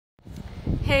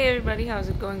Hey everybody, how's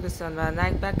it going? This is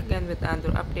Anna back again with another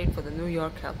update for the New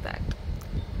York Health Act.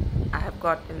 I have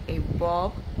gotten a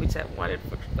bob, which I've wanted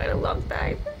for quite a long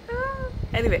time.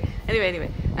 Anyway,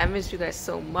 I missed you guys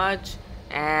so much,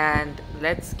 and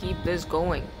let's keep this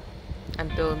going.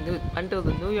 Until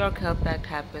the New York Health Act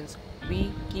happens,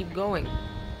 we keep going.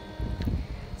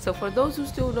 So for those who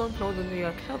still don't know, the New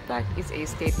York Health Act is a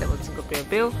state-level single-payer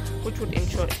bill which would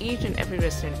insure each and every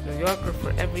resident New Yorker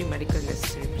for every medical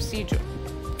necessary procedure,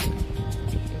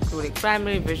 including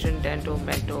primary, vision, dental,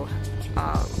 mental,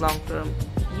 long-term,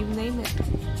 you name it.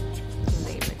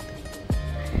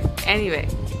 Anyway,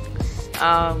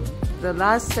 the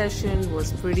last session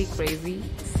was pretty crazy.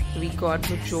 We got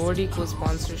majority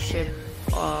co-sponsorship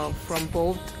from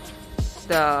both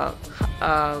the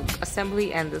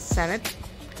Assembly and the Senate.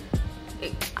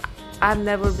 I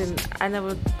never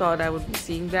thought I would be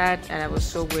seeing that, and I was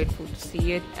so grateful to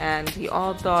see it. And we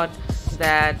all thought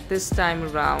that this time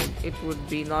around it would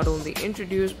be not only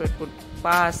introduced but would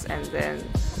pass, and then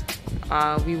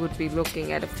we would be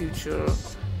looking at a future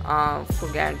for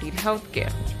guaranteed health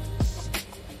care.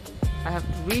 I have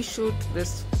to reshoot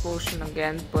this portion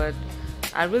again, but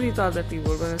I really thought that we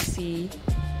were going to see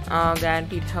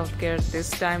guaranteed health care this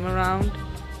time around.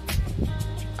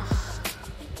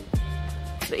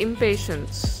 The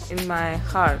impatience in my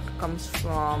heart comes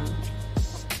from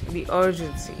the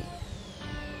urgency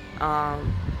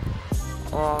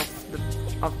of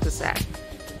this act.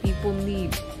 People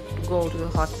need to go to the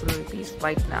hospital in peace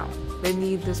right now. They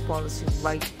need this policy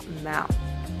right now,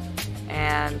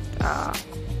 and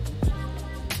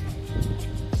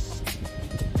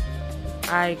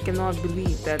I cannot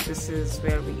believe that this is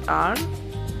where we are.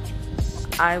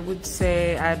 I would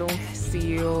say I don't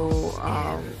feel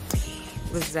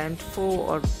resentful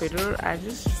or bitter. I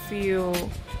just feel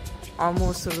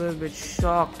almost a little bit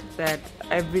shocked that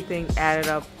everything added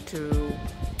up to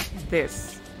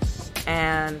this,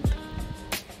 and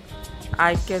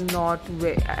I cannot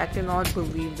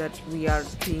believe that we are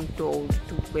being told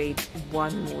to wait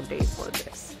one more day for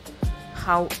this.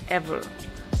 However,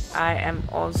 I am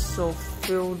also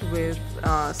filled with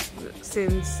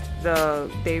since the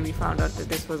day we found out that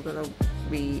this was going to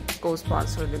be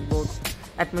co-sponsored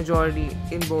at majority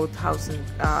in both House and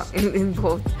in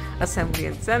both Assembly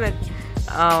and Senate.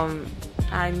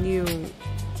 I knew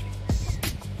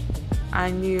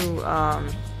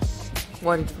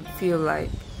what it would feel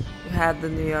like to have the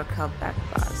New York Health Act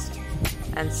passed,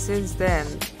 and since then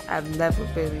I've never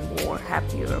been more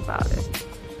happier about it.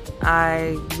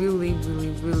 I really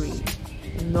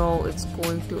know it's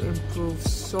going to improve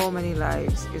so many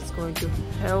lives. It's going to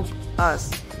help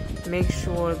us make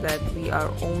sure that we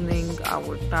are owning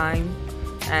our time,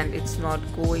 and it's not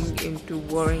going into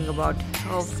worrying about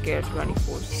healthcare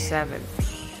 24/7.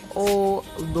 Oh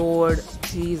Lord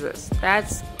Jesus,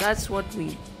 that's what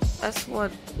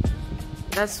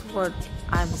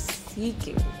I'm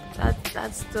seeking.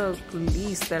 That's the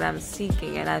release that I'm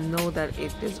seeking, and I know that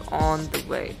it is on the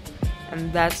way,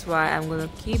 and that's why I'm gonna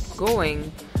keep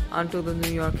going until the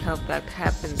New York Health Act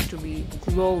happens to be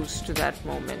close to that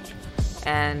moment.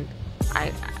 And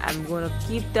I'm going to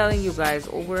keep telling you guys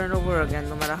over and over again,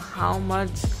 no matter how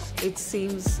much it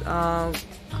seems, no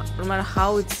matter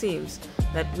how it seems,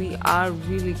 that we are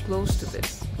really close to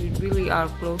this. We really are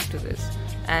close to this.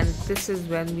 And this is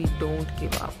when we don't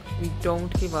give up. We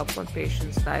don't give up on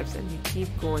patients' lives, and we keep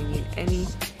going in any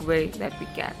way that we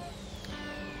can.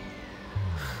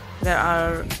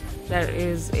 There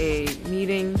is a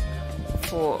meeting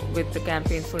with the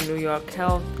Campaign for New York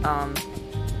Health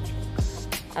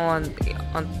on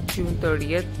June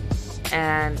 30th,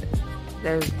 and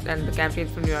the Campaign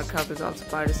for New York Health is also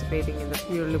participating in the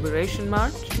Queer Liberation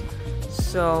March.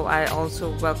 So I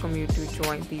also welcome you to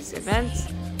join these events,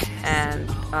 and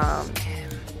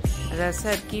as I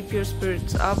said, keep your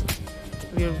spirits up.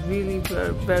 We're really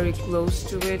very close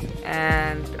to it,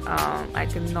 and I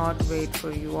cannot wait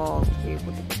for you all to be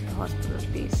able to get to the hospital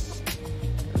in peace.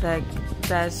 Like,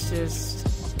 that's just,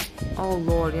 oh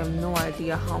Lord, you have no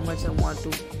idea how much I want to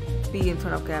be in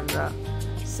front of camera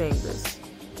saying this.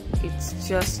 It's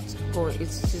just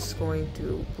going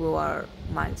to blow our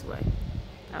minds away.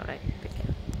 Alright.